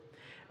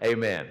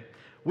Amen.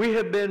 We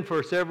have been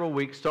for several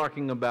weeks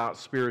talking about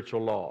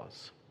spiritual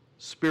laws.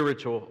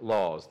 Spiritual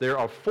laws. There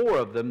are 4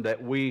 of them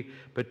that we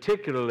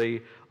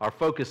particularly are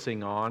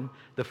focusing on.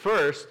 The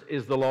first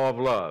is the law of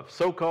love,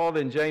 so-called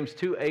in James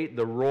 2:8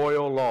 the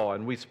royal law,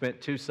 and we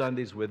spent 2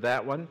 Sundays with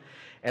that one.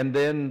 And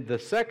then the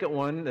second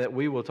one that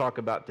we will talk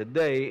about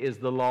today is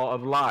the law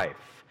of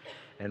life.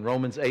 And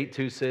Romans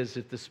 8:2 says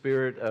that the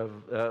spirit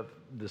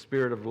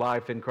of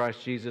life in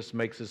Christ Jesus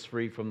makes us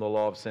free from the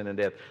law of sin and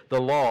death.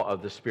 The law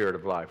of the spirit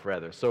of life,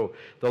 rather. So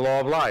the law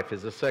of life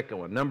is the second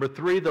one. Number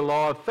 3, the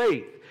law of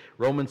faith.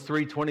 Romans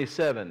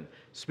 3:27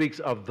 speaks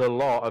of the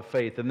law of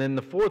faith. And then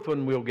the fourth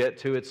one we'll get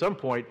to at some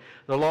point,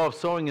 the law of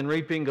sowing and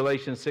reaping.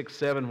 Galatians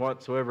 6:7,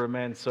 whatsoever a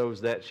man sows,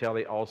 that shall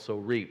he also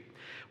reap.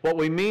 What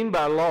we mean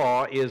by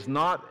law is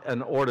not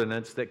an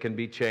ordinance that can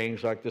be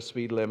changed, like the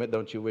speed limit,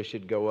 don't you wish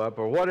it'd go up,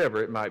 or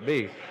whatever it might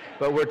be.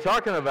 But we're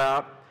talking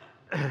about,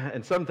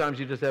 and sometimes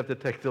you just have to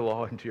take the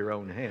law into your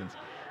own hands.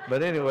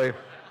 But anyway,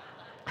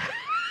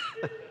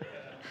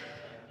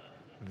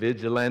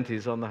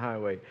 vigilantes on the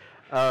highway.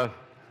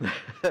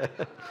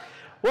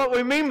 What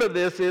we mean by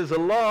this is a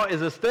law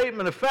is a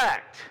statement of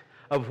fact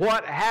of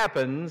what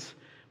happens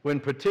when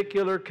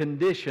particular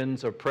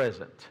conditions are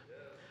present.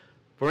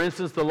 For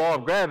instance, the law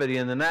of gravity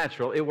in the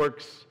natural, it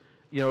works,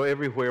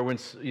 everywhere when,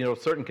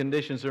 certain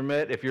conditions are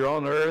met. If you're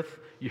on Earth,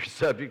 you're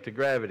subject to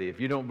gravity. If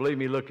you don't believe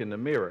me, look in the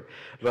mirror.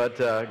 But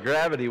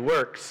gravity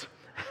works.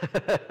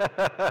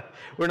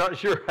 We're not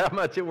sure how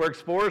much it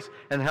works for us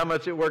and how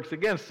much it works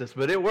against us,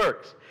 but it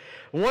works.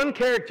 One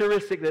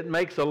characteristic that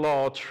makes a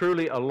law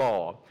truly a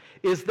law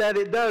is that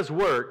it does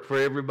work for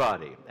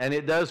everybody, and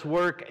it does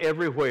work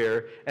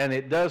everywhere, and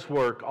it does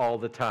work all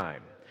the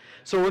time.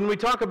 So when we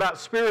talk about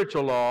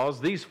spiritual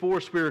laws, these 4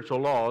 spiritual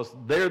laws,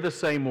 they're the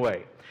same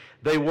way.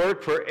 They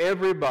work for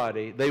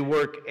everybody, they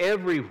work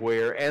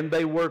everywhere, and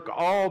they work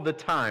all the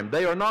time.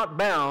 They are not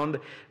bound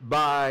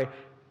by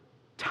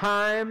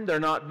time, they're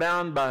not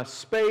bound by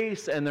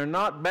space, and they're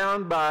not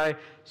bound by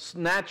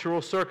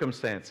natural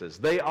circumstances.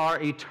 They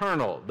are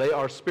eternal. They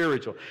are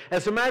spiritual.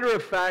 As a matter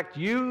of fact,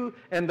 you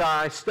and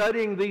I,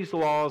 studying these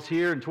laws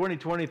here in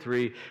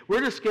 2023, we're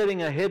just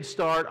getting a head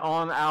start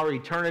on our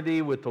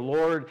eternity with the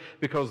Lord,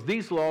 because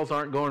these laws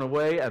aren't going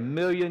away.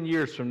 1,000,000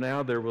 years from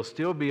now, there will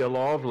still be a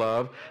law of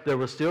love, there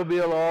will still be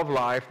a law of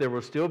life, there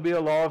will still be a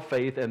law of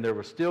faith, and there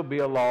will still be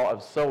a law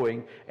of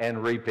sowing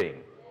and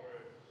reaping.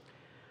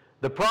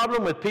 The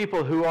problem with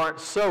people who aren't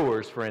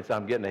sowers, for instance,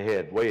 I'm getting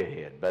ahead, way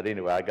ahead, but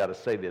anyway, I got to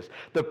say this.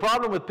 The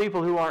problem with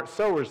people who aren't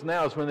sowers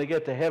now is when they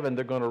get to heaven,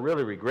 they're going to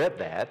really regret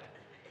that,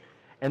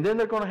 and then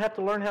they're going to have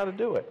to learn how to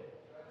do it.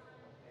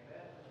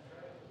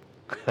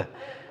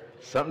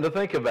 Something to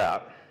think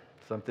about.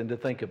 Something to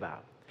think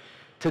about.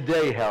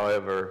 Today,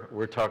 however,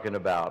 we're talking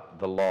about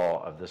the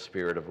law of the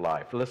Spirit of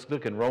life. Let's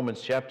look in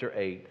Romans chapter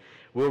 8.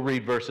 We'll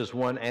read verses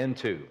 1 and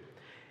 2.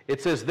 It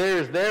says, "There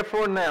is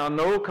therefore now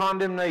no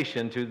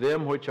condemnation to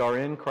them which are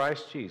in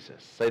Christ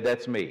Jesus." Say,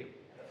 that's me.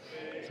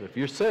 So if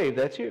you're saved,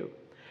 that's you.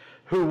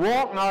 "Who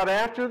walk not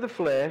after the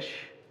flesh,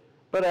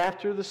 but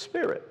after the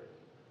Spirit.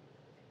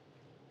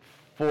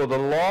 For the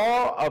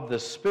law of the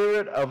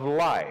Spirit of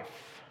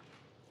life,"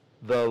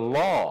 the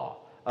law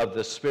of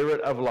the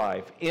Spirit of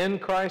life in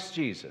Christ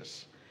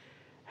Jesus,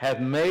 "hath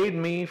made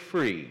me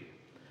free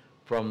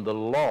from the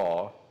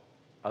law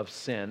of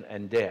sin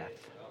and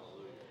death."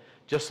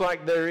 Just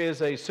like there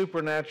is a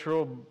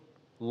supernatural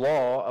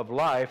law of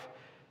life,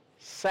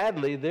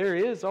 sadly, there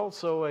is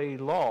also a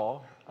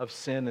law of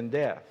sin and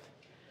death.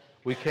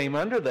 We came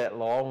under that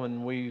law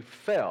when we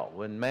fell.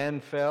 When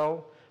man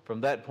fell, from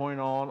that point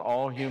on,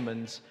 all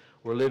humans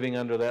were living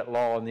under that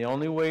law, and the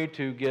only way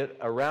to get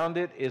around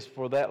it is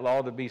for that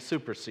law to be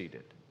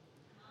superseded.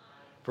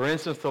 For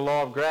instance, the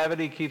law of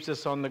gravity keeps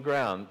us on the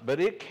ground,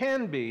 but it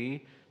can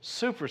be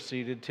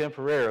superseded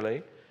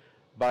temporarily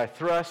by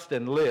thrust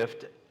and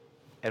lift,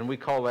 and we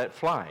call that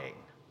flying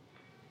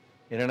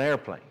in an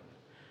airplane.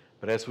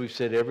 But as we've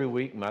said every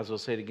week, might as well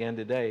say it again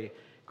today,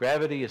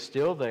 gravity is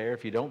still there.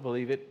 If you don't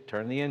believe it,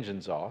 turn the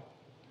engines off,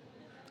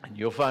 and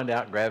you'll find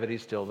out gravity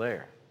is still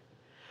there.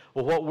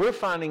 Well, what we're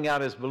finding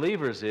out as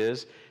believers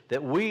is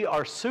that we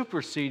are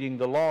superseding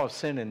the law of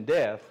sin and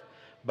death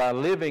by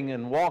living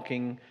and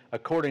walking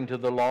according to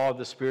the law of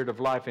the Spirit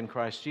of life in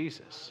Christ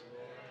Jesus.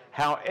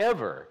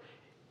 However,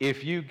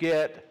 if you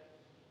get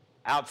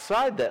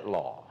outside that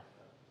law,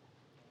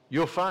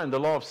 you'll find the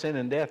law of sin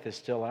and death is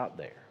still out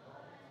there.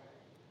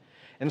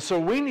 And so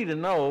we need to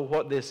know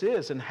what this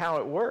is and how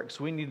it works.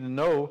 We need to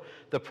know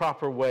the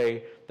proper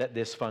way that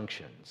this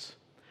functions.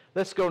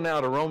 Let's go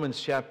now to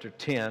Romans chapter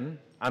 10.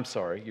 I'm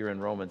sorry, you're in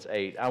Romans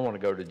 8. I want to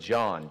go to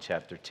John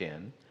chapter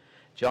 10.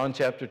 John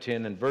chapter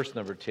 10 and verse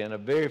number 10, a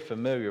very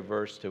familiar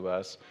verse to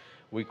us.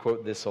 We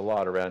quote this a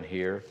lot around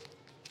here.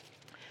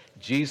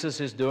 Jesus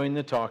is doing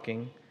the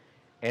talking,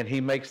 and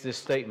he makes this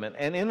statement.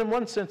 And in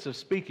one sense of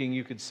speaking,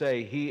 you could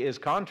say he is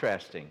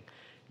contrasting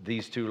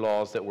these two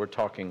laws that we're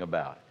talking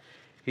about.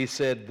 He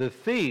said, "The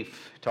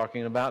thief,"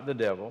 talking about the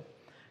devil,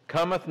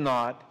 "cometh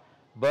not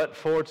but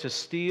for to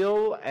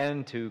steal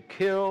and to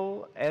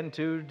kill and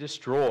to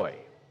destroy."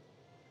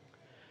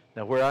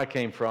 Now, where I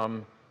came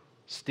from,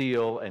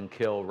 steal and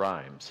kill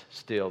rhymes.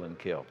 Steal and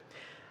kill.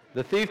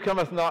 The thief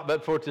cometh not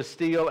but for to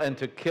steal and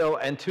to kill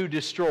and to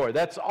destroy.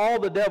 That's all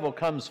the devil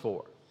comes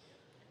for.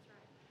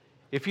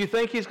 If you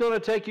think he's going to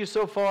take you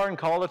so far and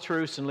call a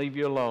truce and leave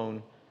you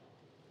alone,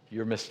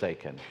 you're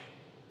mistaken.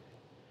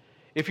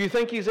 If you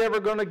think he's ever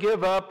going to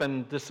give up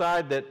and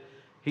decide that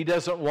he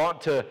doesn't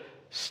want to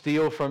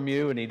steal from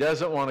you and he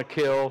doesn't want to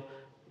kill,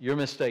 you're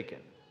mistaken.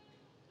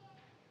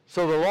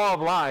 So the law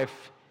of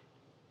life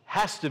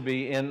has to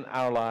be in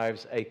our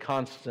lives a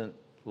constant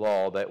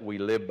law that we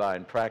live by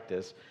and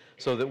practice,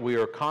 so that we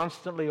are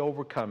constantly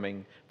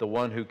overcoming the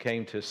one who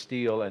came to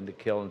steal and to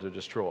kill and to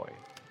destroy.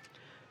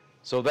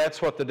 So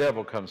that's what the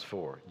devil comes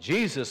for.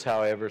 Jesus,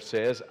 however,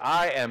 says,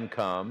 I am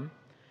come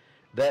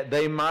that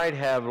they might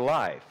have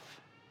life.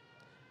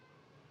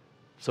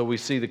 So we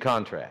see the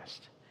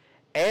contrast.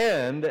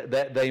 And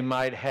that they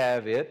might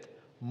have it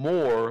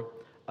more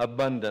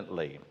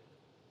abundantly.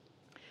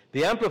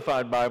 The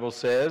Amplified Bible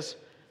says,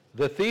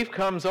 the thief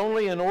comes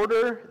only in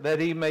order that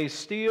he may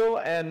steal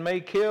and may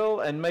kill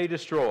and may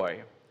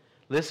destroy.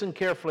 Listen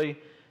carefully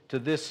to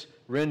this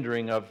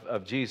rendering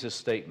of Jesus'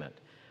 statement.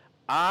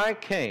 I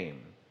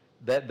came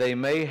that they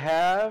may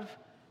have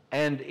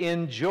and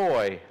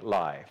enjoy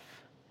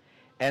life,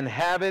 and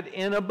have it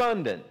in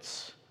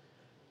abundance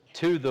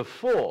to the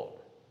full,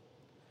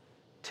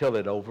 till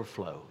it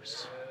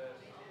overflows.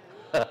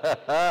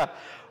 Oh,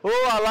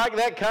 I like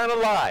that kind of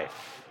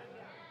life.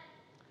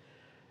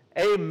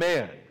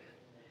 Amen.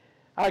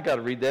 I got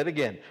to read that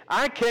again.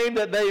 I came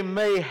that they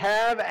may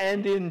have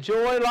and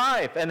enjoy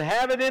life, and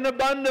have it in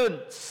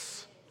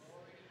abundance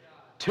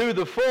to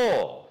the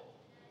full,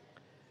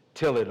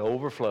 till it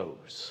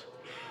overflows.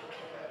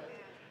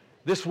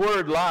 This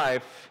word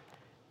life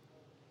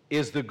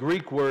is the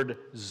Greek word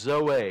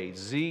zoe,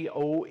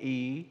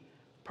 Z-O-E,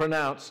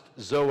 pronounced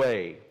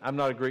zoe. I'm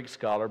not a Greek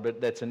scholar, but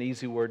that's an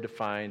easy word to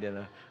find in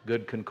a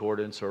good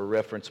concordance or a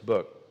reference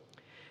book.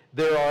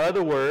 There are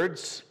other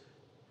words,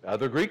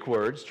 other Greek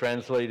words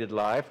translated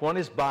life. One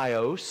is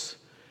bios,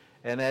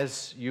 and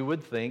as you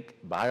would think,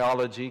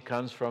 biology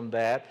comes from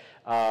that.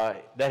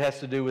 That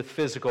has to do with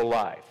physical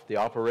life, the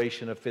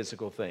operation of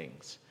physical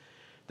things.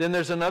 Then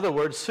there's another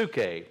word,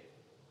 psuche,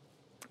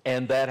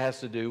 and that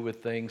has to do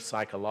with things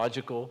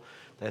psychological,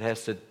 that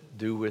has to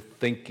do with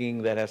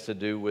thinking, that has to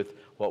do with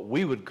what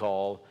we would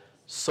call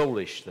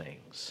soulish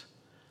things.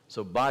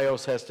 So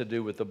bios has to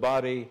do with the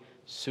body,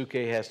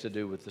 psuche has to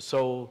do with the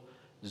soul,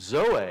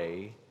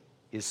 zoe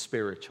is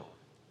spiritual,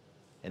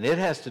 and it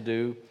has to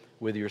do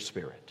with your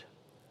spirit.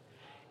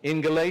 In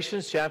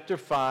Galatians chapter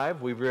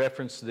 5, we've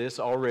referenced this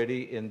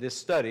already in this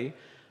study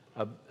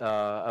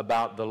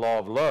about the law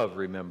of love,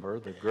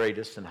 remember, the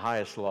greatest and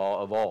highest law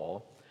of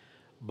all.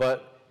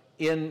 But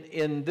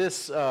in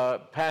this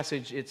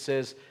passage, it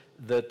says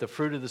that the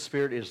fruit of the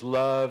Spirit is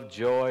love,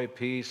 joy,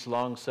 peace,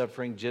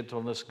 long-suffering,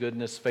 gentleness,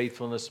 goodness,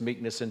 faithfulness,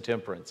 meekness, and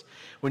temperance.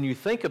 When you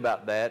think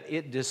about that,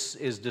 it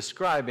is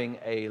describing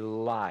a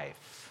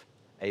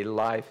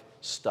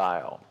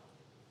lifestyle,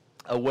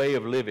 a way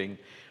of living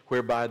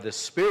whereby the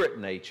spirit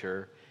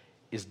nature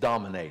is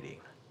dominating.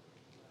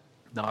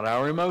 Not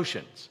our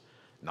emotions,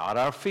 not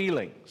our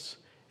feelings,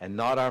 and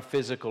not our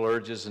physical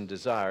urges and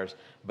desires,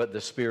 but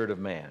the spirit of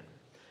man.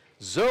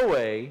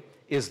 Zoe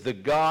is the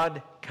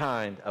God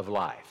kind of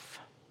life.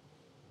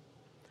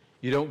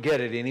 You don't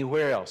get it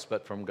anywhere else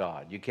but from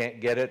God. You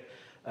can't get it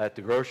at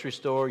the grocery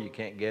store. You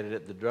can't get it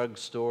at the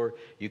drugstore.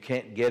 You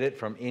can't get it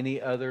from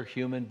any other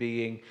human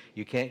being.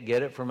 You can't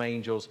get it from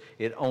angels.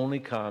 It only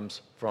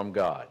comes from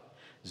God.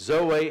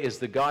 Zoe is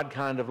the God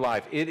kind of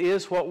life. It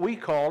is what we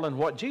call and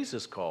what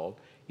Jesus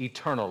called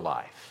eternal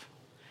life.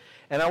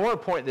 And I want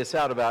to point this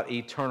out about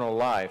eternal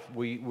life.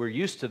 We're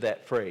used to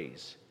that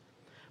phrase.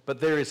 But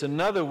there is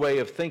another way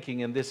of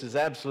thinking, and this is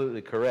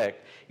absolutely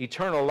correct.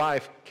 Eternal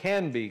life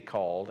can be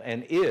called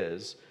and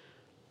is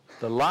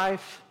the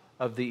life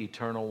of the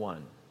Eternal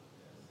One.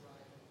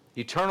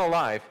 Eternal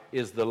life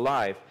is the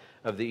life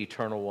of the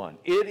Eternal One.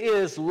 It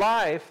is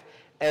life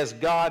as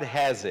God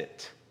has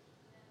it.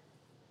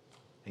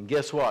 And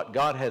guess what?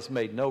 God has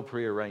made no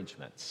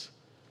prearrangements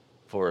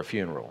for a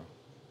funeral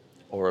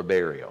or a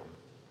burial.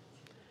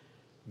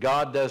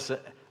 God doesn't,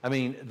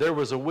 there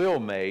was a will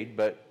made,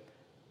 but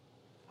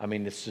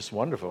it's just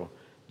wonderful.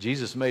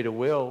 Jesus made a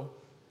will,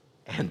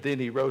 and then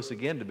he rose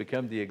again to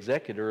become the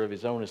executor of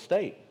his own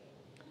estate.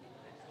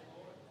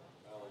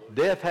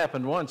 Death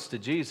happened once to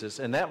Jesus,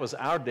 and that was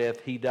our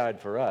death. He died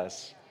for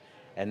us,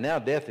 and now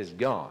death is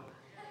gone.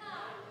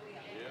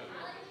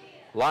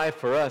 Life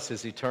for us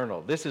is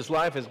eternal. This is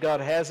life as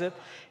God has it.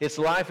 It's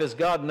life as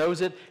God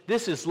knows it.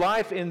 This is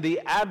life in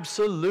the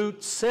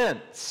absolute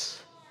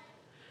sense.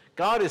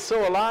 God is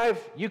so alive,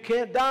 you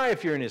can't die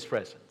if you're in his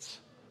presence.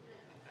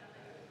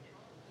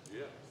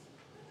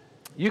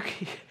 You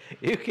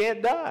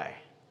can't die.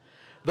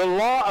 The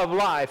law of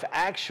life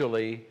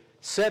actually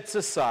sets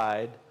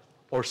aside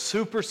or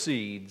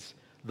supersedes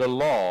the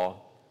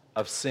law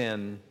of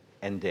sin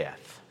and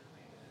death.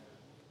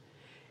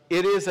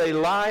 It is a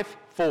life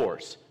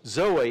force.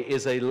 Zoe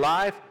is a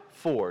life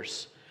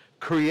force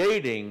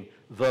creating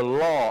the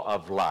law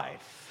of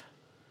life.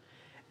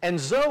 And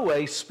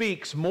Zoe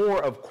speaks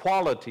more of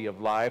quality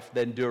of life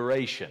than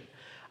duration.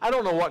 I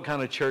don't know what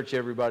kind of church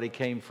everybody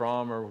came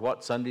from or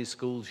what Sunday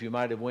schools you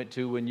might have went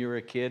to when you were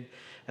a kid.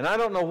 And I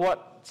don't know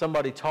what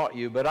somebody taught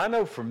you, but I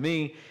know for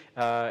me,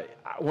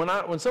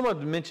 when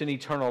someone mentioned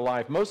eternal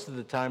life, most of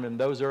the time in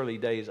those early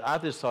days, I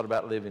just thought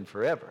about living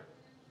forever.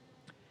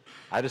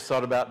 I just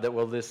thought about that,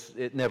 well,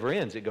 it never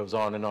ends. It goes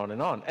on and on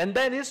and on. And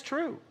that is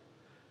true.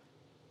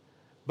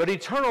 But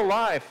eternal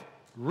life,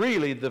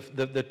 really,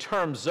 the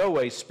term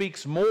Zoe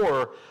speaks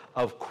more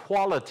of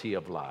quality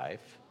of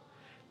life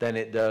than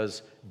it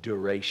does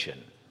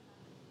duration.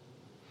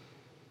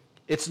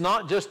 It's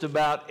not just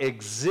about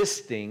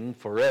existing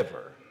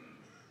forever.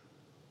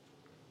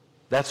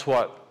 That's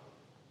what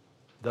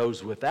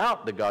those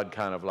without the God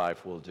kind of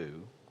life will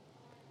do.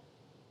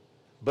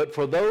 But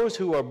for those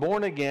who are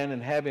born again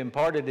and have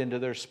imparted into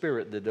their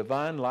spirit the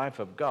divine life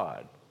of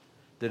God,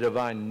 the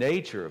divine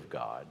nature of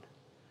God,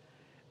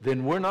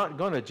 then we're not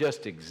going to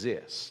just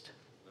exist.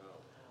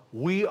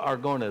 We are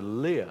going to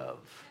live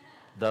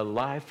the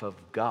life of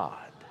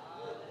God.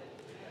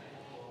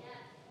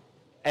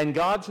 And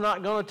God's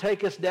not going to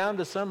take us down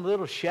to some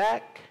little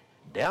shack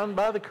down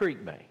by the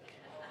creek bank.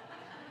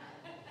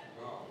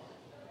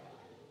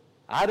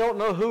 I don't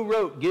know who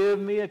wrote, "Give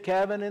me a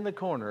cabin in the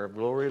corner of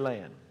glory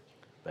land."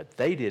 But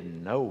they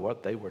didn't know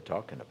what they were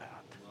talking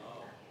about.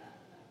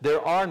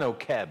 There are no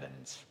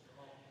cabins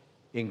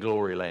in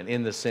glory land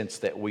in the sense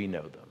that we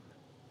know them.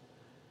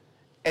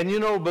 And you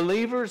know,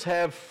 believers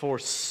have for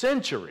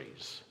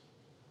centuries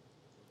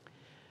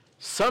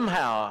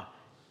somehow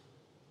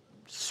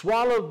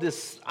swallowed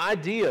this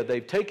idea.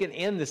 They've taken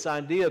in this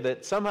idea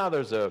that somehow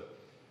there's a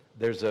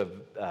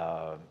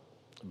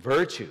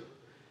virtue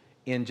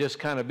in just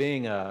kind of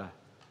being a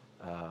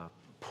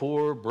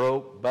poor,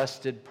 broke,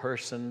 busted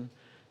person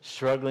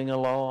struggling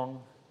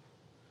along.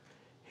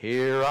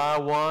 Here I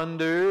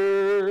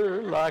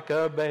wander like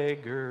a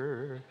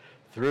beggar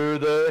through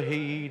the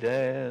heat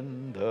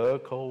and the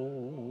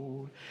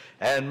cold,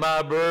 and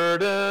my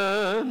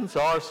burdens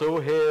are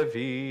so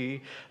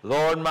heavy,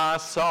 Lord, my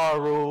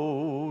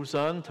sorrows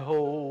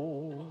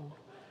untold.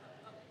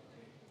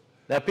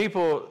 Now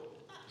people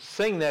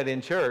sing that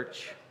in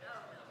church,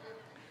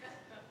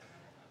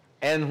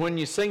 and when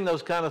you sing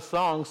those kind of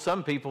songs,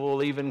 some people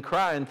will even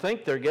cry and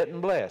think they're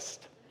getting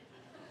blessed.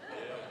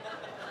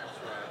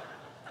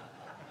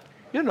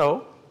 You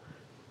know,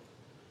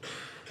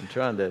 I'm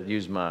trying to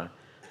use my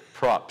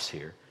props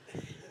here.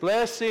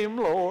 Bless him,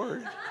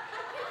 Lord.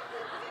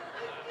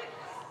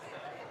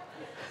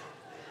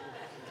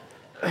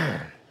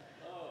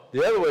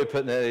 The other way of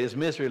putting that is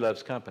misery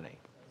loves company.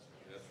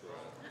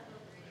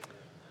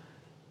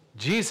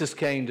 Jesus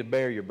came to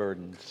bear your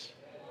burdens.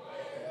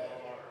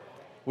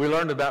 We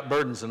learned about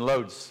burdens and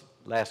loads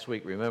last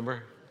week,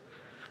 remember?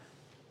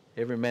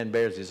 Every man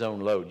bears his own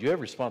load. You have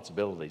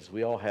responsibilities.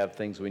 We all have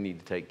things we need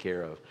to take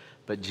care of.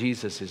 But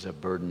Jesus is a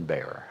burden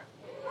bearer.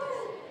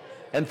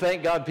 And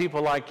thank God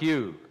people like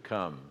you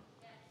come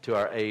to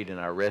our aid and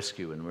our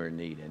rescue when we're in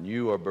need. And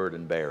you are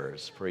burden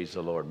bearers, praise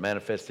the Lord,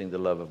 manifesting the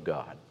love of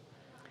God.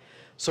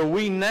 So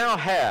we now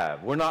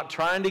have, we're not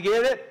trying to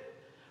get it.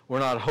 We're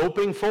not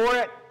hoping for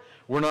it.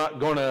 We're not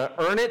going to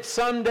earn it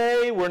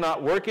someday. We're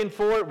not working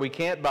for it. We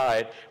can't buy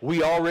it.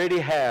 We already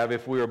have,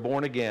 if we are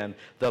born again,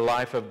 the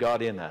life of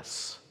God in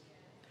us.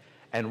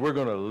 And we're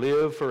going to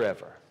live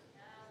forever.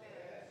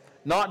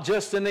 Not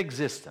just an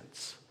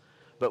existence,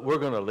 but we're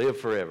going to live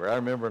forever. I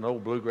remember an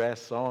old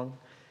bluegrass song.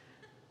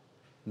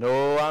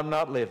 No, I'm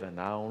not living.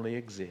 I only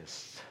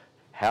exist.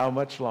 How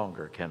much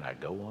longer can I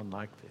go on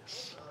like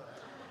this?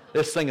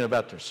 They're singing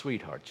about their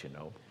sweethearts, you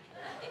know.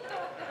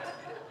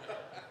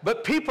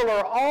 But people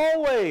are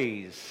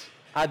always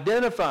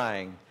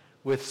identifying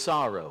with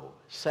sorrow,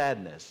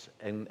 sadness,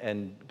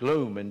 and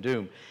gloom and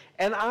doom.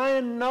 And I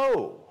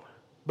know,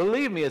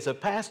 believe me, as a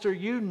pastor,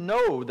 you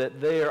know that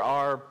there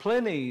are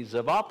plenties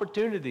of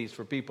opportunities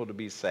for people to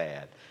be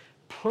sad,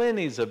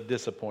 plenties of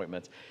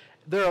disappointments.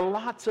 There are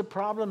lots of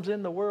problems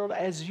in the world,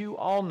 as you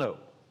all know.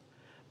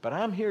 But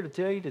I'm here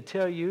to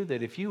tell you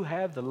that if you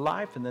have the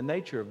life and the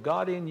nature of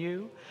God in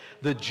you,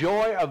 the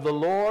joy of the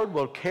Lord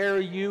will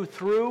carry you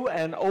through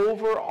and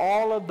over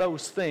all of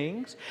those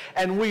things.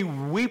 And we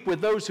weep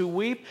with those who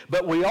weep,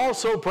 but we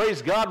also,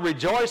 praise God,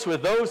 rejoice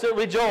with those that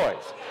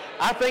rejoice.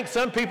 I think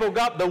some people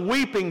got the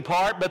weeping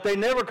part, but they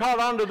never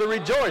caught on to the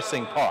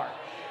rejoicing part.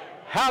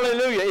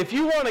 Hallelujah. If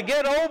you want to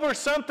get over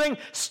something,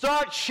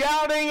 start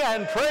shouting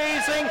and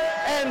praising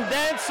and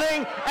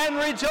dancing and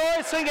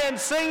rejoicing and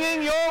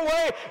singing your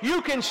way.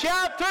 You can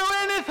shout through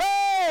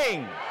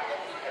anything.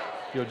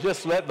 You'll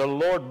just let the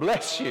Lord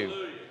bless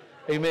you.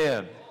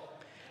 Amen.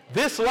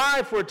 This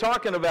life we're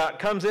talking about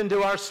comes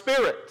into our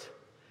spirit,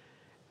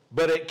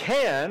 but it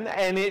can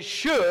and it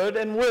should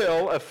and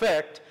will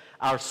affect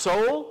our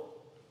soul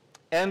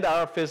and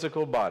our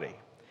physical body.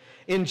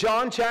 In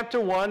John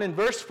chapter 1 and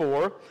verse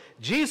 4,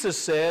 Jesus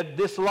said,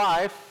 this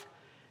life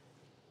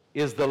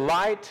is the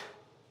light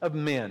of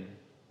men.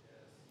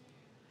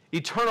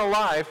 Eternal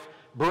life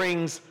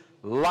brings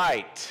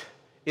light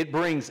It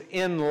brings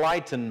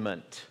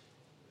enlightenment.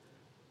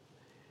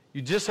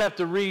 You just have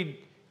to read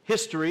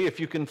history, if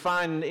you can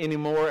find any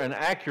more an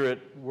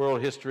accurate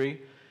world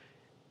history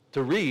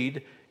to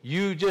read.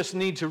 You just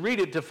need to read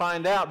it to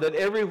find out that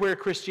everywhere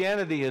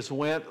Christianity has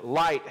went,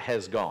 light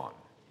has gone.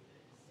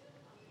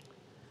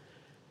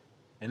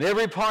 And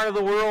every part of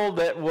the world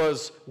that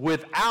was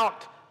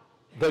without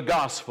the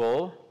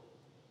gospel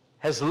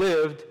has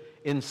lived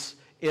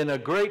in a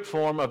great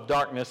form of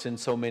darkness in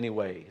so many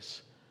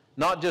ways.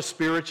 Not just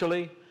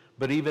spiritually,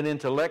 but even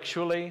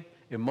intellectually,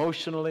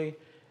 emotionally,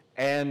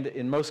 and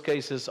in most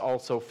cases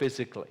also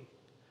physically.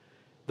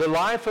 The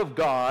life of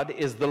God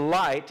is the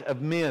light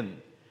of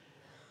men.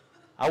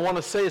 I want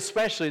to say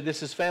especially,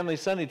 this is Family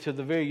Sunday, to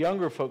the very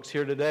younger folks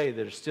here today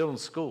that are still in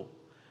school.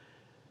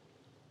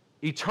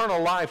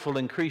 Eternal life will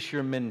increase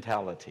your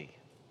mentality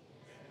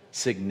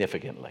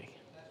significantly.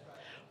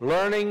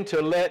 Learning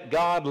to let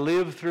God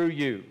live through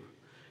you,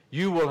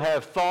 you will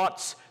have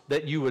thoughts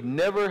that you would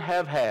never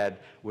have had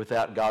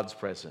without God's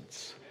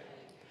presence.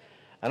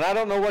 And I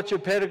don't know what your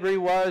pedigree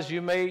was.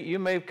 You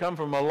may have come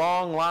from a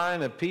long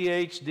line of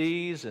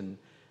PhDs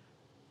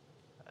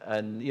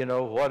and you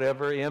know,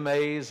 whatever,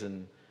 MAs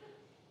and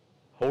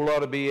a whole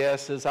lot of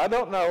BSs. I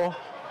don't know.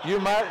 You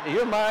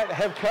might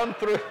have come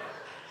through.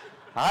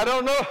 I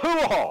don't know who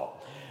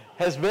all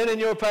has been in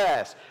your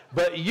past.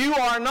 But you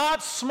are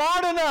not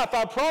smart enough,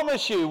 I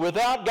promise you,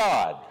 without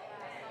God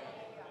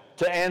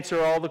to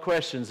answer all the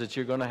questions that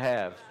you're going to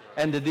have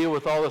and to deal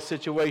with all the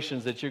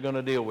situations that you're going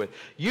to deal with.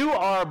 You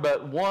are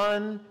but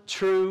one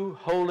true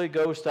Holy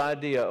Ghost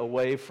idea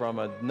away from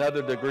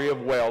another degree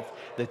of wealth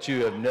that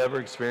you have never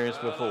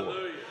experienced before.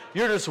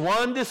 You're just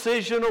one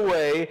decision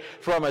away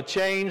from a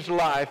changed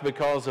life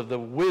because of the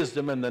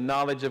wisdom and the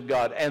knowledge of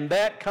God. And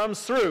that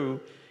comes through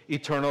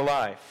eternal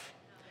life.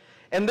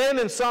 And then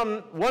in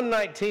Psalm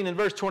 119 and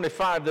verse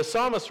 25, the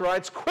psalmist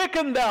writes,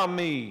 "Quicken thou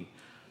me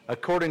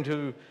according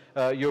to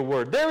your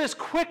word." There is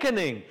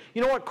quickening.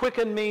 You know what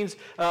quicken means?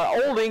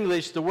 Old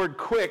English, the word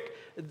quick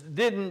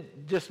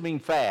didn't just mean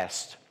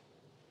fast.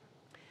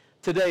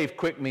 Today,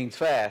 quick means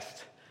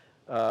fast.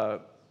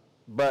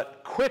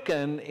 But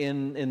quicken,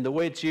 in the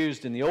way it's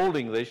used in the Old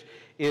English,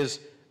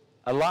 is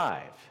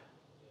alive.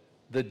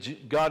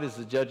 God is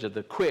the judge of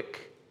the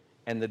quick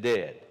and the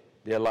dead,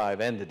 the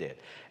alive and the dead.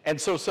 And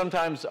so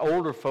sometimes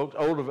older folks,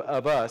 older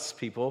of us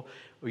people,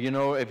 you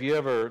know,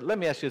 let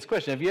me ask you this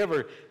question. Have you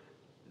ever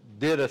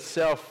did a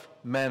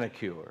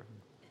self-manicure?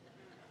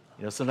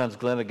 You know, sometimes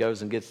Glenda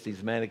goes and gets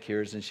these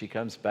manicures and she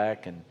comes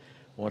back and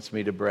wants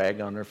me to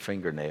brag on her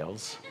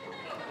fingernails.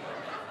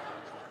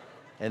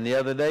 And the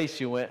other day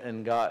she went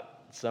and got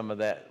some of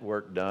that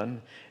work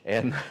done.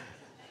 And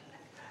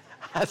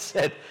I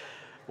said,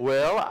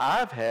 well,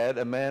 I've had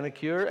a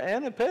manicure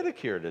and a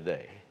pedicure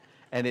today.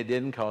 And it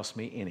didn't cost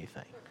me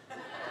anything.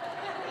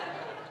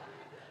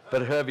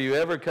 But have you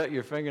ever cut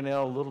your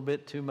fingernail a little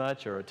bit too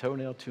much or a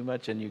toenail too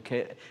much and you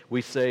can't, we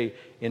say,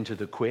 into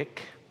the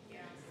quick?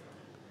 Yes.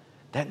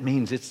 That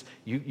means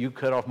you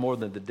cut off more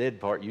than the dead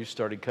part. You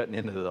started cutting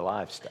into the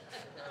live stuff.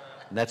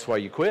 And that's why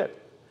you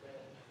quit,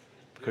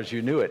 because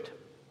you knew it.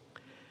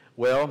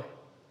 Well,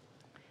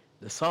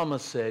 the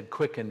psalmist said,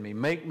 "Quicken me,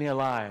 make me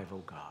alive,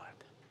 O God."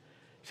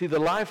 See, the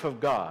life of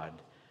God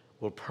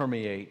will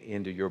permeate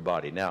into your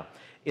body. Now,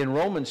 in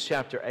Romans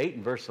chapter 8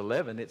 and verse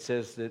 11, it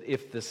says that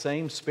if the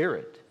same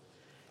Spirit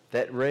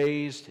that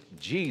raised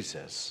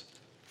Jesus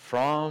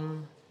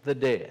from the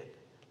dead,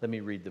 let me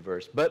read the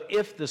verse. "But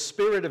if the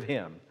Spirit of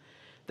him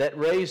that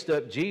raised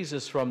up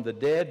Jesus from the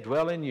dead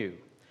dwell in you,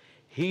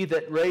 he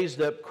that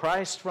raised up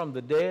Christ from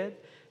the dead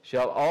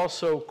shall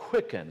also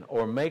quicken,"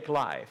 or make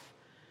alive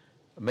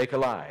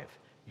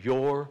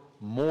your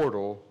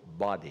mortal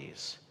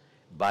bodies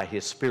by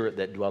his Spirit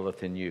that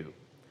dwelleth in you.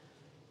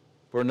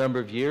 For a number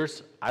of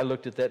years, I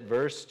looked at that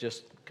verse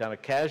just kind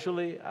of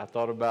casually. I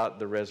thought about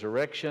the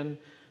resurrection,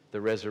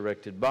 the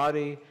resurrected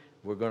body.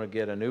 We're going to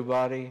get a new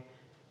body.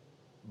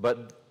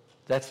 But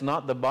that's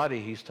not the body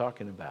he's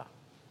talking about.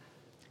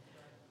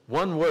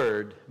 One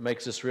word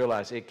makes us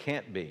realize it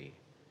can't be,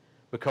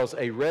 because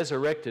a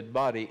resurrected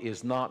body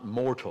is not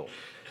mortal.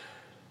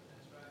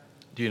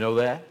 Do you know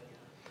that?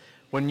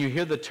 When you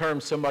hear the term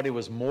somebody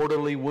was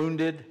mortally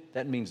wounded,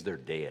 that means they're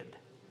dead.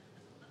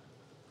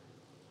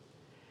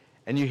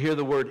 And you hear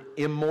the word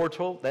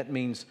immortal, that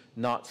means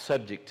not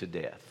subject to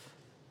death.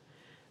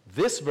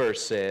 This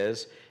verse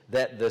says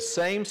that the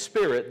same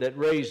Spirit that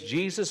raised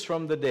Jesus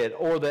from the dead,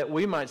 or that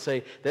we might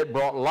say that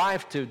brought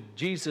life to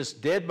Jesus'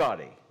 dead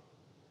body,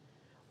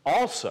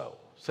 also,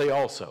 say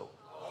also.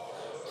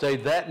 Say,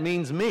 that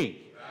means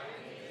me,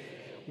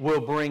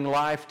 will bring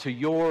life to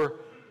your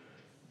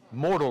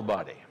mortal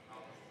body.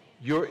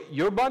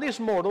 Your body is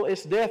mortal,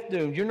 it's death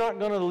doomed. You're not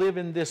going to live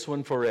in this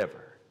one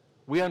forever.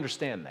 We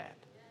understand that.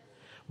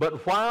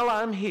 But while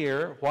I'm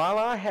here, while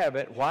I have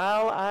it,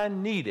 while I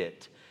need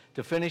it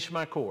to finish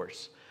my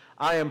course,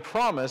 I am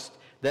promised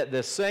that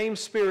the same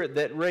Spirit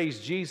that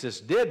raised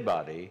Jesus' dead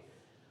body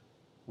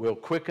will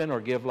quicken or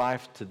give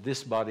life to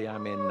this body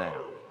I'm in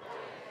now.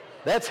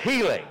 That's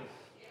healing.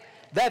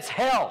 That's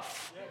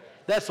health.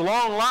 That's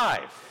long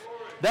life.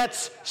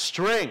 That's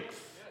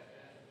strength.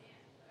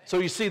 So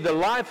you see, the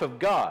life of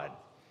God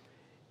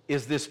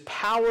is this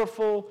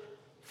powerful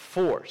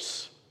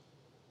force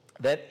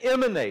that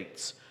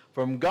emanates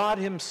from God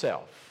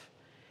himself.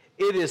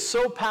 It is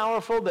so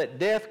powerful that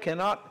death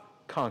cannot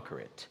conquer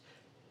it.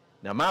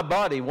 Now, my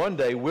body one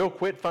day will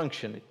quit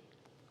functioning,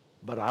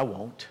 but I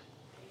won't.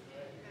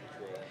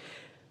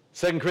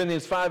 2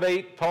 Corinthians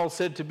 5:8, Paul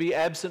said to be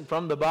absent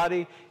from the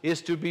body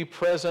is to be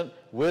present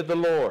with the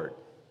Lord.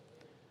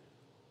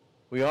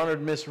 We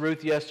honored Miss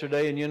Ruth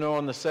yesterday, and you know,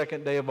 on the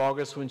second day of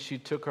August when she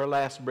took her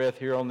last breath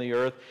here on the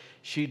earth,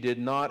 she did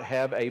not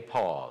have a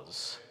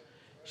pause.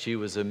 She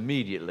was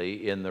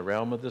immediately in the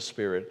realm of the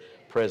Spirit,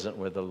 present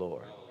with the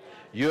Lord.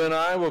 You and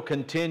I will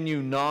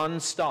continue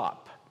nonstop.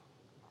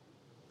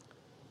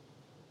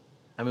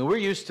 I mean, we're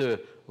used to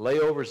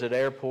layovers at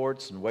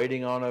airports and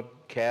waiting on a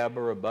cab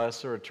or a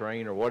bus or a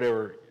train or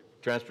whatever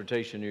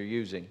transportation you're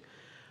using.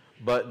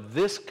 But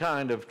this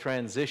kind of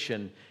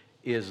transition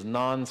is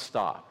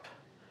nonstop.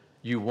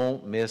 You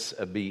won't miss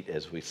a beat,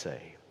 as we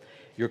say.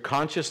 Your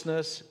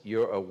consciousness,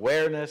 your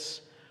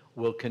awareness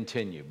will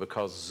continue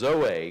because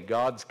Zoe,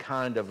 God's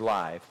kind of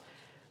life,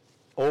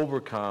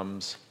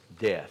 overcomes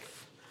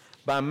death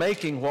by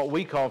making what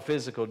we call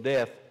physical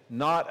death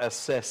not a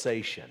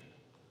cessation,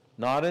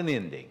 not an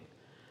ending,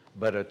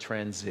 but a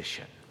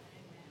transition.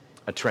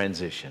 A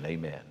transition,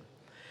 amen.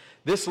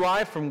 This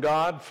life from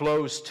God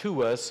flows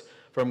to us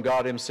from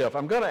God himself.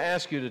 I'm going to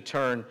ask you to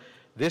turn,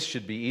 this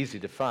should be easy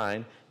to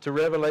find, to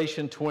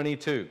Revelation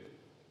 22.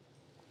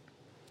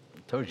 I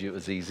told you it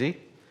was easy.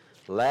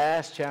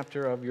 Last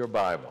chapter of your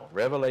Bible,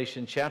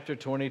 Revelation chapter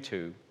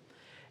 22,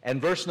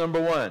 and verse number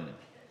 1.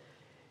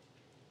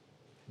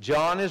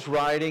 John is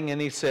writing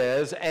and he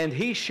says, "And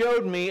he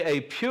showed me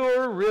a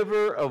pure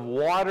river of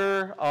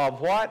water of"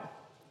 what?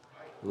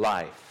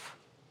 Life.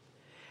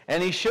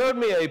 "And he showed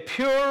me a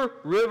pure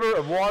river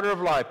of water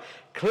of life,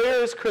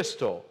 clear as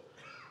crystal,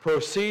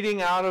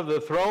 proceeding out of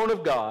the throne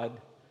of God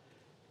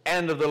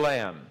and of the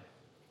Lamb."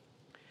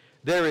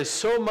 There is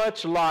so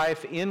much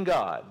life in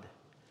God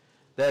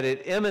that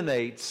it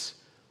emanates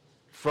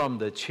from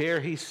the chair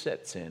he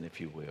sits in, if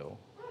you will,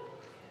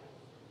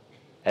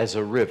 as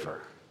a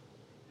river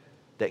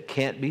that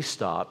can't be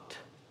stopped,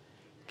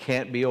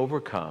 can't be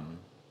overcome,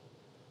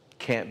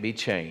 can't be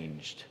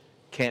changed,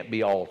 can't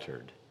be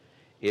altered.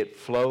 It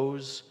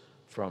flows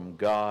from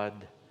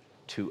God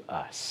to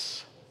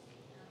us.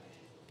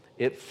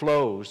 It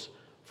flows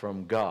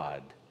from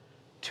God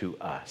to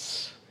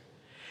us.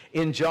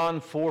 In John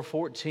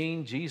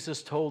 4:14,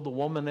 Jesus told the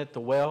woman at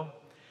the well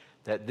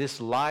that this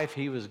life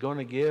he was going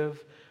to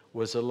give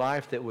was a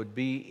life that would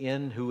be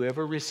in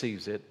whoever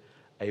receives it,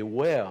 a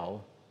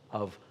well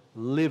of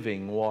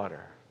living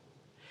water.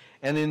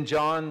 And in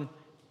John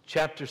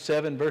chapter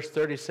 7, verse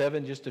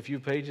 37, just a few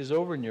pages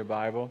over in your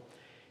Bible,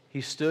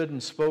 he stood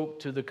and spoke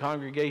to the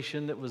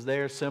congregation that was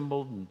there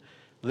assembled and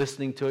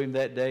listening to him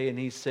that day, and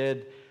he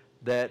said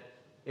that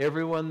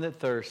everyone that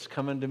thirsts,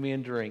 come unto me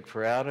and drink,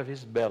 for out of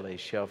his belly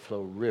shall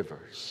flow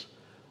rivers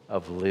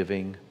of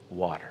living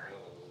water.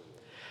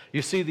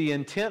 You see, the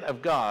intent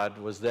of God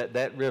was that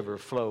that river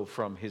flow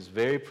from his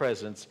very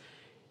presence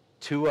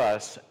to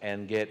us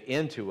and get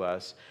into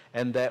us,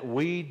 and that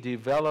we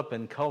develop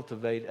and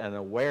cultivate an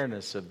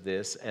awareness of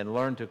this and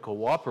learn to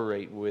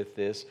cooperate with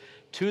this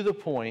to the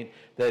point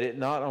that it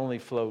not only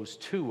flows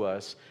to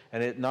us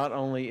and it not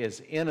only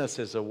is in us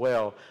as a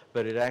well,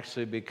 but it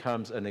actually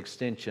becomes an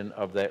extension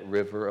of that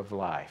river of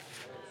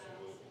life.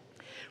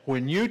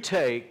 When you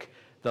take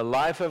the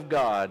life of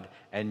God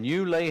and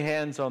you lay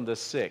hands on the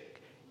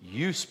sick,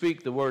 you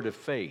speak the word of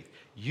faith,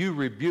 you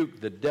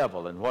rebuke the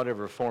devil in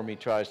whatever form he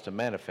tries to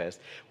manifest.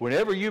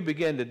 Whenever you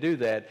begin to do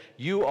that,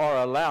 you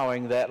are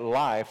allowing that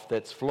life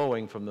that's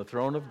flowing from the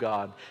throne of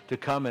God to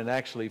come and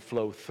actually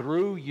flow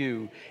through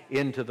you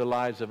into the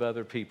lives of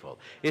other people.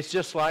 It's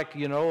just like,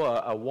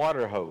 a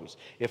water hose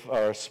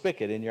or a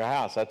spigot in your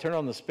house. I turn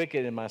on the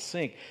spigot in my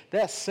sink.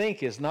 That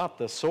sink is not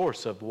the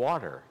source of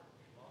water.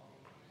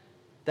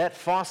 That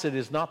faucet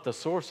is not the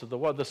source of the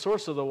water. The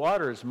source of the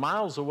water is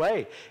miles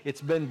away.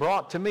 It's been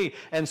brought to me.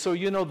 And so,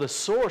 the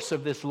source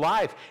of this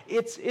life,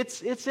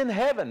 it's in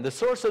heaven. The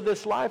source of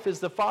this life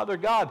is the Father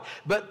God.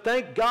 But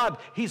thank God,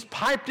 he's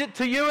piped it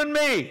to you and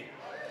me.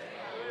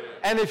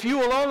 And if you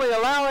will only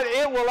allow it,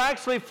 it will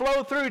actually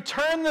flow through.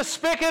 Turn the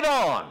spigot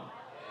on.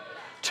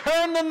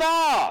 Turn the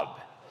knob.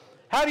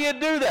 How do you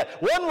do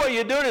that? One way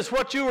you do it is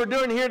what you were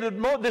doing here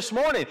this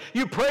morning.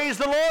 You praise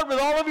the Lord with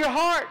all of your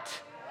heart.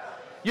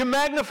 You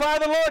magnify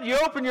the Lord. You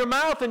open your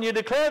mouth and you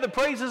declare the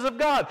praises of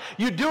God.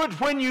 You do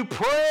it when you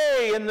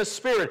pray in the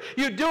Spirit.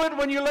 You do it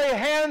when you lay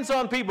hands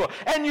on people.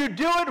 And you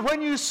do it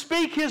when you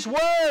speak his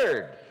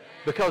word.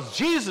 Because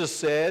Jesus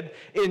said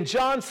in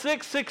John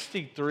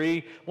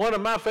 6:63, one of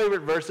my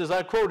favorite verses,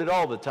 I quote it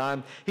all the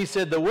time. He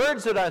said, "The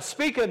words that I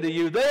speak unto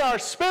you, they are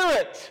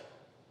spirit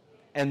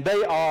and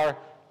they are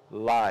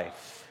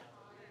life."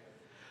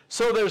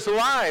 So there's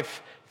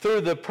life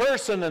through the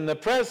person and the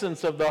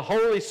presence of the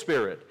Holy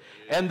Spirit.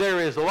 And there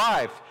is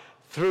life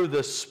through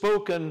the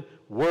spoken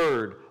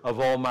word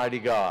of Almighty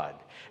God.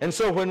 And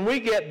so when we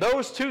get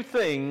those two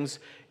things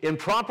in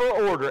proper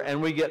order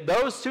and we get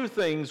those two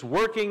things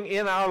working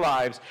in our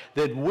lives,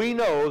 then we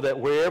know that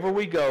wherever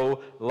we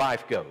go,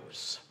 life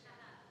goes.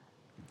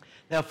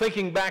 Now,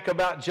 thinking back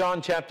about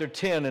John chapter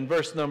 10 and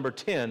verse number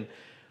 10,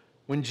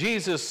 when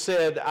Jesus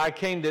said, I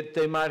came that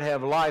they might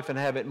have life and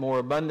have it more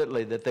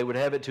abundantly, that they would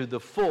have it to the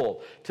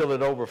full till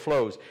it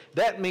overflows.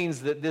 That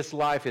means that this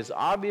life is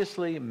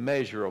obviously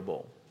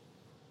measurable.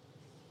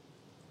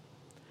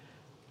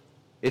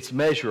 It's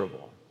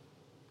measurable.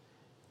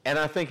 And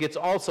I think it's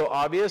also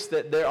obvious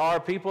that there are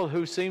people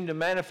who seem to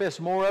manifest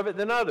more of it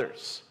than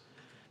others.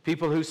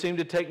 People who seem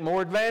to take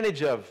more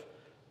advantage of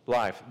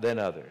life than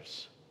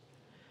others.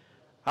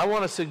 I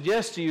want to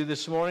suggest to you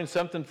this morning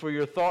something for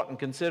your thought and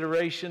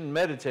consideration and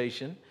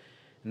meditation,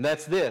 and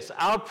that's this.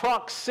 Our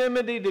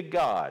proximity to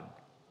God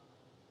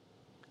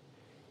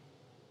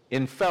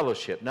in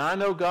fellowship. Now, I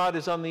know God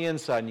is on the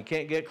inside, and you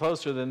can't get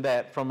closer than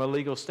that from a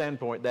legal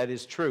standpoint. That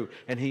is true,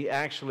 and He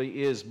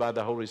actually is by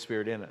the Holy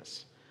Spirit in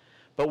us.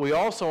 But we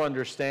also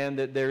understand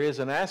that there is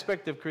an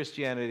aspect of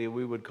Christianity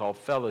we would call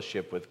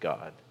fellowship with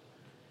God,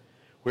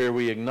 where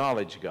we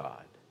acknowledge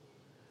God.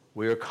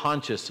 We are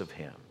conscious of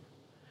Him.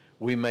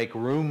 We make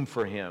room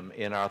for Him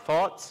in our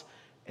thoughts,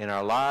 in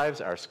our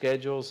lives, our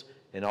schedules,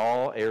 in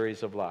all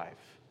areas of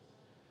life.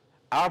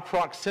 Our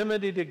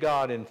proximity to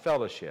God in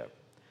fellowship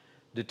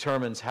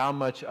determines how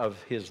much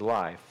of His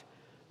life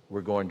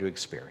we're going to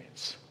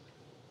experience.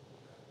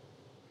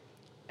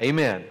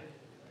 Amen.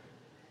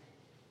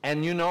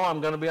 And you know,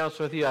 I'm going to be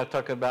honest with you, I've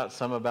talked about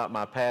some about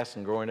my past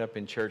and growing up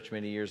in church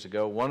many years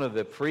ago. One of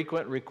the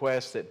frequent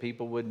requests that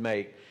people would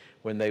make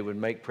when they would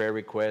make prayer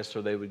requests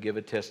or they would give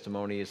a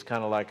testimony is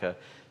kind of like a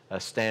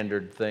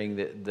standard thing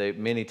that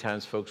many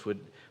times folks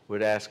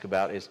would ask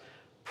about is,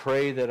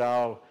 pray that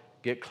I'll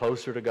get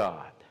closer to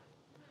God.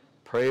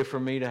 Pray for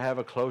me to have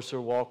a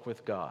closer walk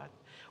with God.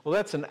 Well,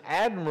 that's an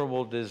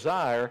admirable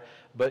desire,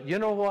 but you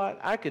know what?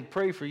 I could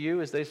pray for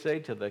you, as they say,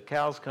 till the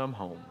cows come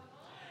home.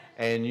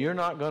 And you're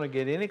not going to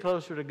get any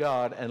closer to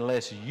God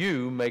unless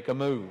you make a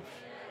move.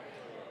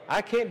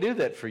 I can't do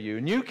that for you,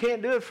 and you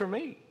can't do it for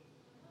me.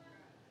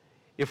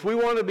 If we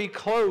want to be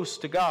close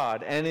to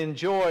God and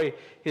enjoy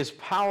His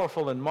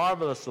powerful and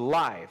marvelous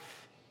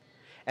life,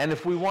 and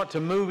if we want to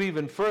move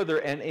even further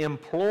and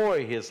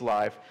employ His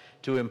life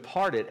to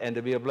impart it and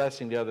to be a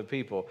blessing to other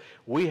people,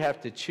 we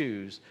have to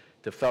choose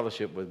to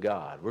fellowship with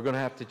God. We're going to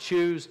have to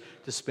choose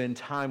to spend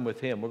time with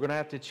Him. We're going to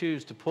have to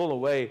choose to pull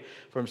away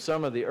from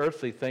some of the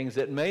earthly things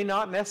that may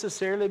not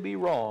necessarily be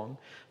wrong,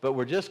 but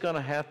we're just going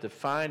to have to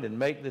find and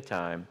make the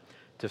time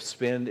to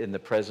spend in the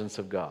presence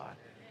of God.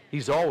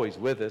 He's always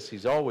with us.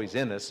 He's always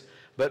in us.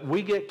 But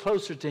we get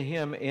closer to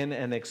Him in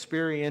an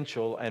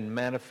experiential and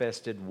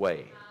manifested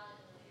way.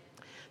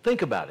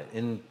 Think about it.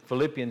 In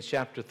Philippians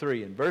chapter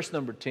 3, in verse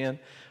number 10,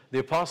 the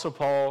Apostle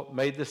Paul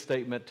made this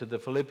statement to the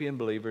Philippian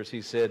believers.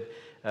 He said,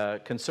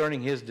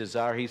 concerning his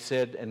desire, he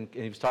said, and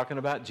he was talking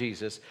about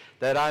Jesus,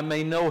 that I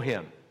may know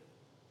Him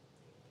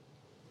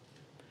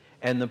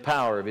and the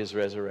power of His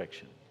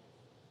resurrection.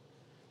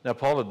 Now,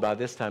 Paul had by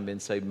this time been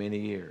saved many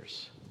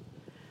years.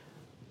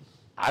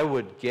 I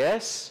would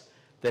guess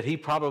that he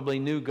probably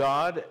knew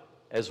God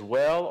as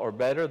well or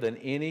better than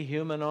any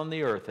human on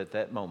the earth at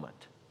that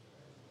moment.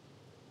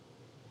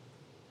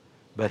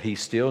 But he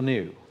still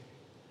knew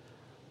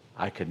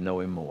I could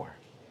know Him more.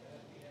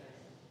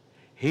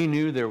 He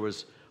knew there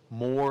was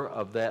more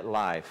of that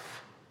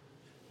life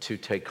to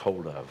take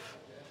hold of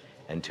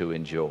and to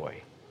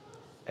enjoy.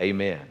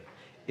 Amen.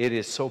 It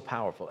is so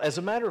powerful. As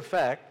a matter of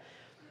fact,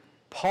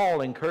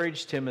 Paul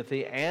encouraged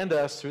Timothy and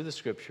us through the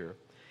Scripture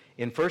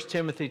in 1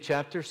 Timothy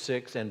chapter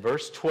 6 and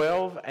verse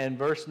 12 and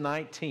verse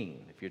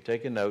 19. If you're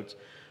taking notes,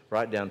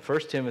 write down 1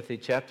 Timothy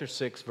chapter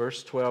 6,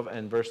 verse 12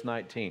 and verse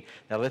 19.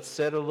 Now let's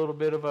set a little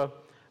bit of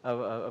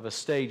a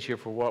stage here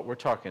for what we're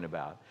talking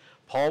about.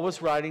 Paul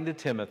was writing to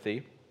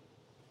Timothy.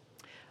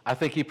 I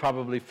think he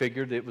probably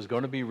figured it was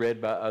going to be read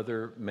by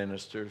other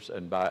ministers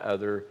and by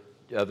other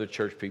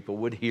church people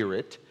would hear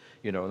it.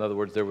 You know, in other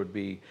words, there would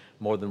be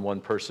more than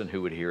one person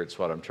who would hear it, is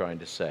what I'm trying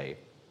to say.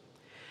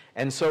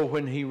 And so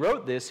when he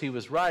wrote this, he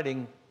was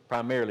writing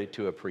primarily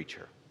to a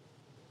preacher,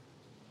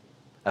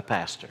 a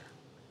pastor,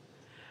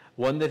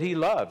 one that he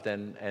loved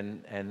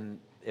and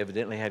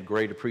evidently had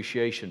great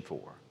appreciation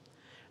for.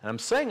 And I'm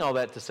saying all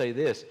that to say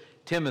this: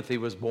 Timothy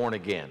was born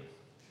again.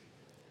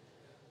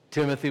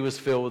 Timothy was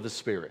filled with the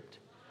Spirit.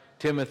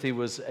 Timothy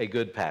was a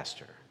good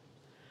pastor.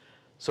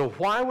 So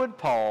why would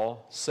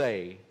Paul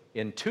say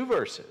in 2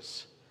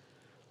 verses,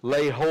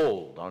 lay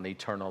hold on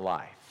eternal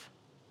life?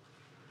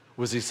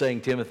 Was he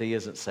saying Timothy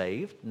isn't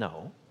saved?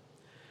 No.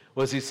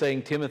 Was he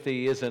saying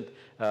Timothy isn't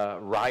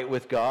right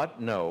with God?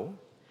 No.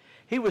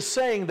 He was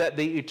saying that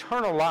the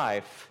eternal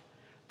life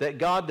that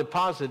God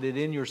deposited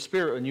in your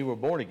spirit when you were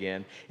born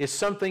again is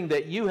something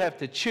that you have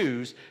to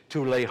choose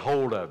to lay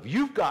hold of.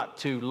 You've got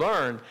to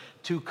learn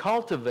to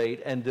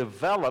cultivate and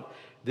develop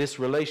this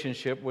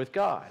relationship with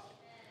God.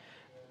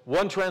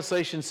 One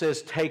translation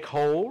says take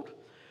hold.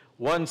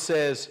 One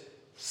says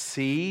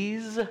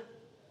seize.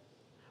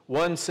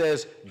 One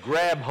says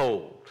grab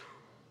hold.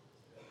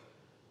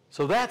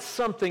 So that's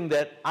something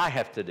that I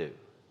have to do.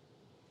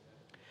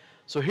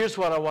 So here's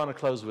what I want to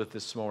close with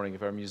this morning.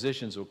 If our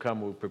musicians will come,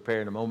 we'll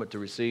prepare in a moment to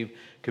receive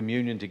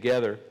communion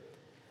together.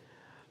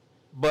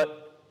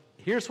 But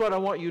here's what I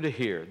want you to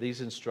hear,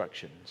 these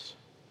instructions.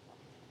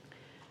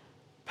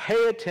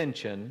 Pay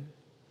attention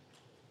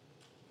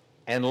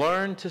and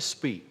learn to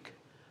speak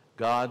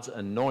God's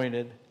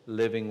anointed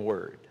living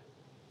word.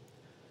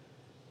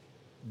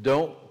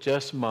 Don't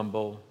just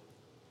mumble,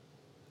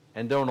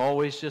 and don't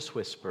always just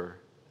whisper,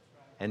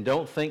 and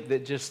don't think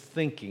that just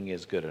thinking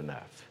is good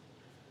enough.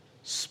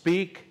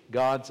 Speak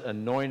God's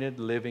anointed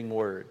living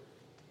word.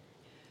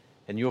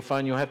 And you'll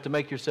find you'll have to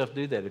make yourself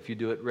do that. If you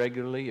do it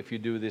regularly, if you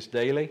do this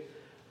daily,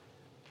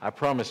 I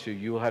promise you,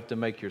 you will have to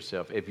make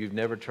yourself. If you've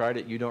never tried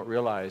it, you don't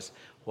realize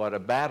what a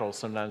battle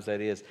sometimes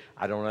that is.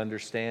 I don't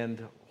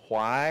understand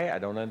why. I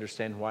don't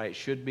understand why it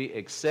should be,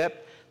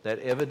 except that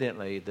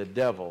evidently the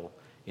devil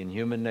in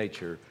human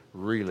nature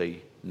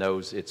really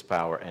knows its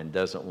power and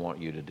doesn't want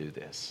you to do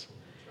this.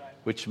 Right.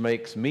 Which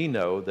makes me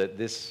know that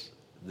this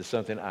is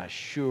something I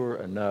sure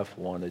enough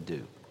want to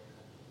do.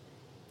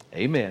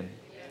 Amen. Amen.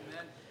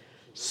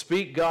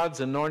 Speak God's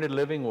anointed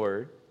living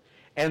word,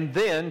 and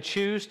then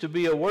choose to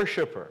be a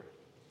worshiper.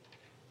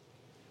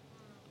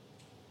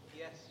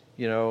 Yes.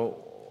 You know,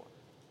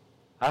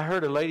 I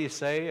heard a lady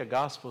say, a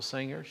gospel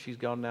singer, she's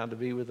gone now to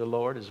be with the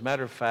Lord. As a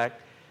matter of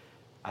fact,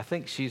 I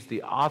think she's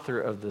the author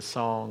of the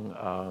song,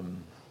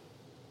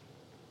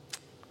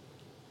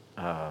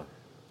 I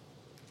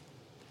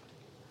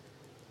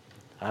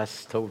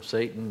told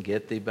Satan,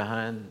 get thee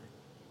behind,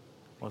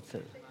 what's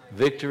that?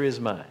 Victory is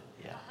mine.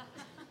 Yeah.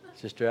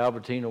 Sister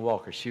Albertina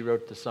Walker, she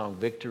wrote the song,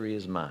 Victory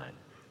is Mine.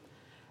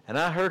 And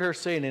I heard her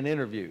say in an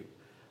interview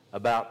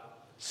about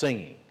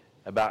singing,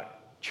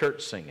 about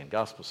church singing,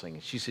 gospel singing.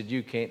 She said,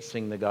 you can't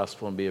sing the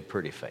gospel and be a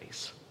pretty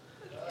face.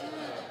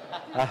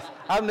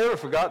 I've never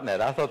forgotten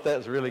that. I thought that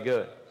was really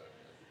good.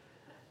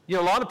 You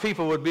know, a lot of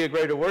people would be a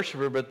greater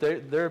worshiper, but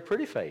they're a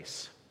pretty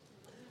face.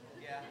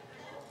 Yeah.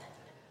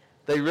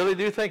 They really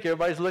do think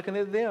everybody's looking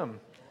at them.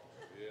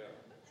 Yeah.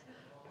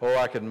 Oh,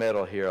 I could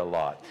meddle here a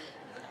lot,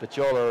 but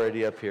y'all are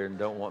already up here and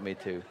don't want me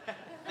to.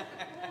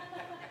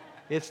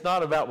 It's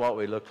not about what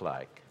we look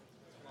like.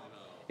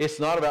 It's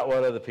not about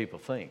what other people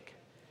think.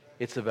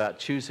 It's about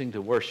choosing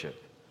to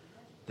worship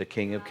the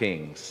King of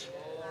Kings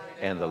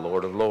and the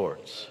Lord of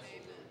Lords.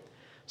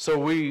 So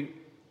we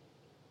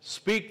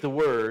speak the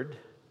word,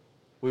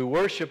 we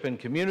worship and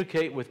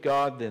communicate with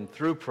God then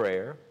through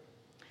prayer,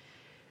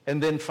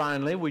 and then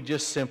finally we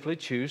just simply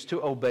choose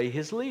to obey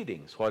his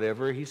leadings.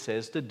 Whatever he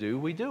says to do,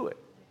 we do it.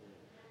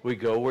 We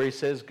go where he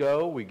says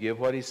go, we give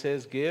what he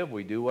says give,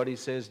 we do what he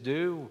says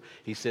do.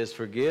 He says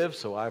forgive,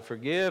 so I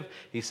forgive.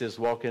 He says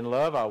walk in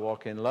love, I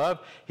walk in love.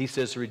 He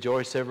says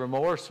rejoice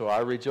evermore, so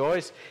I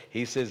rejoice.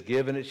 He says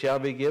give and it shall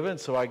be given,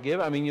 so I give.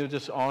 I mean, you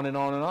just on and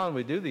on and on.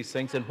 We do these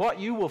things. And what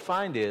you will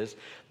find is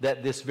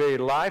that this very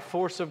life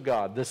force of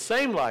God, the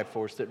same life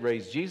force that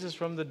raised Jesus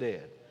from the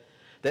dead,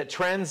 that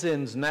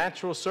transcends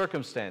natural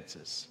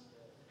circumstances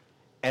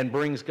and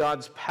brings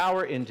God's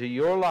power into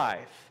your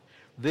life,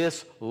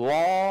 this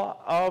law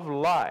of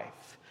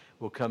life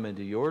will come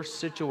into your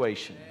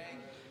situation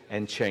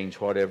and change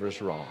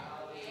whatever's wrong.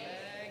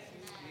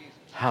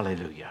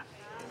 Hallelujah.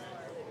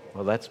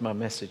 Well, that's my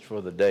message for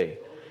the day.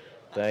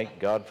 Thank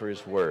God for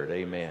his word.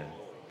 Amen.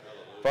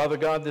 Father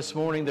God, this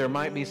morning there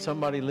might be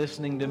somebody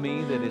listening to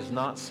me that is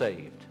not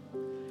saved.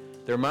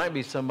 There might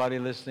be somebody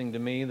listening to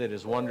me that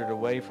has wandered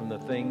away from the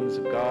things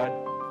of God.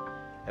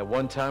 At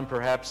one time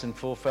perhaps in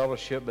full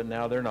fellowship, but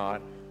now they're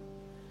not.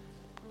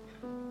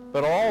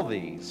 But all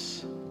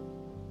these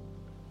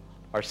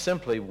are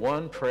simply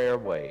one prayer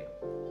away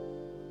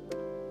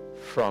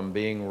from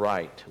being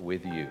right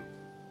with you.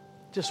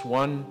 Just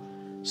one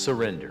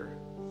surrender,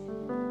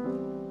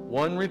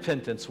 one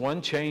repentance,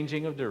 one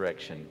changing of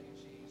direction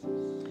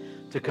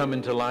to come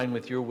into line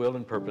with your will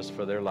and purpose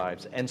for their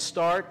lives and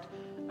start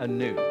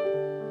anew,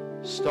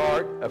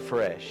 start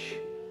afresh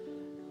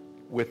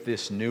with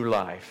this new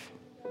life,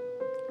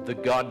 the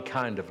God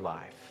kind of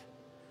life.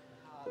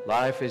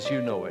 Life as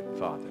you know it,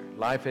 Father.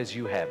 Life as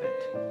you have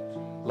it.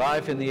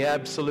 Life in the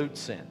absolute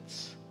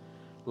sense.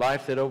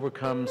 Life that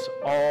overcomes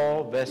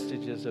all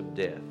vestiges of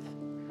death.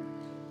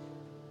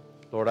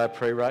 Lord, I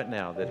pray right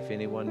now that if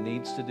anyone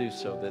needs to do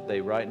so, that they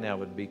right now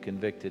would be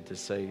convicted to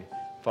say,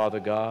 Father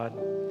God,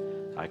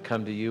 I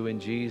come to you in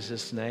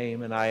Jesus'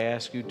 name and I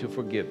ask you to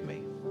forgive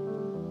me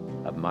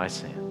of my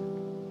sin.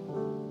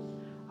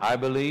 I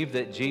believe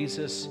that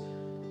Jesus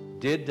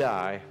did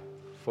die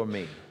for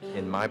me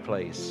in my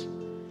place.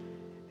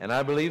 And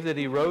I believe that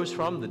he rose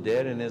from the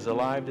dead and is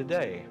alive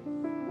today.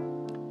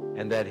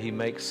 And that he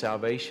makes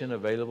salvation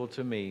available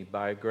to me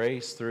by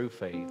grace through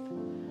faith.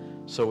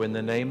 So in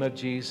the name of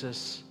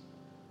Jesus,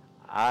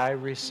 I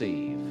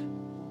receive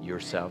your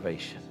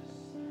salvation.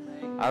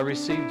 I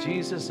receive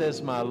Jesus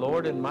as my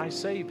Lord and my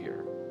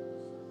Savior.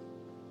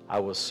 I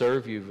will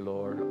serve you,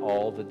 Lord,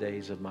 all the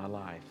days of my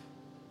life.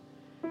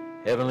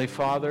 Heavenly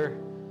Father,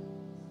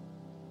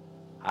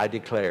 I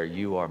declare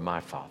you are my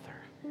Father.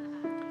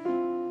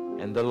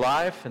 And the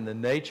life and the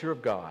nature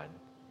of God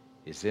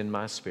is in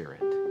my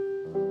spirit.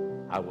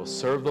 I will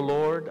serve the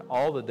Lord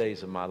all the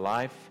days of my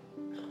life,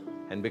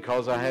 and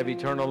because I have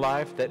eternal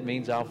life, that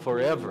means I'll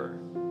forever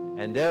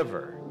and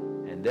ever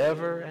and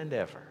ever and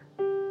ever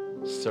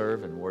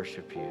serve and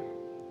worship you.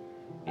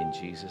 In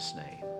Jesus' name.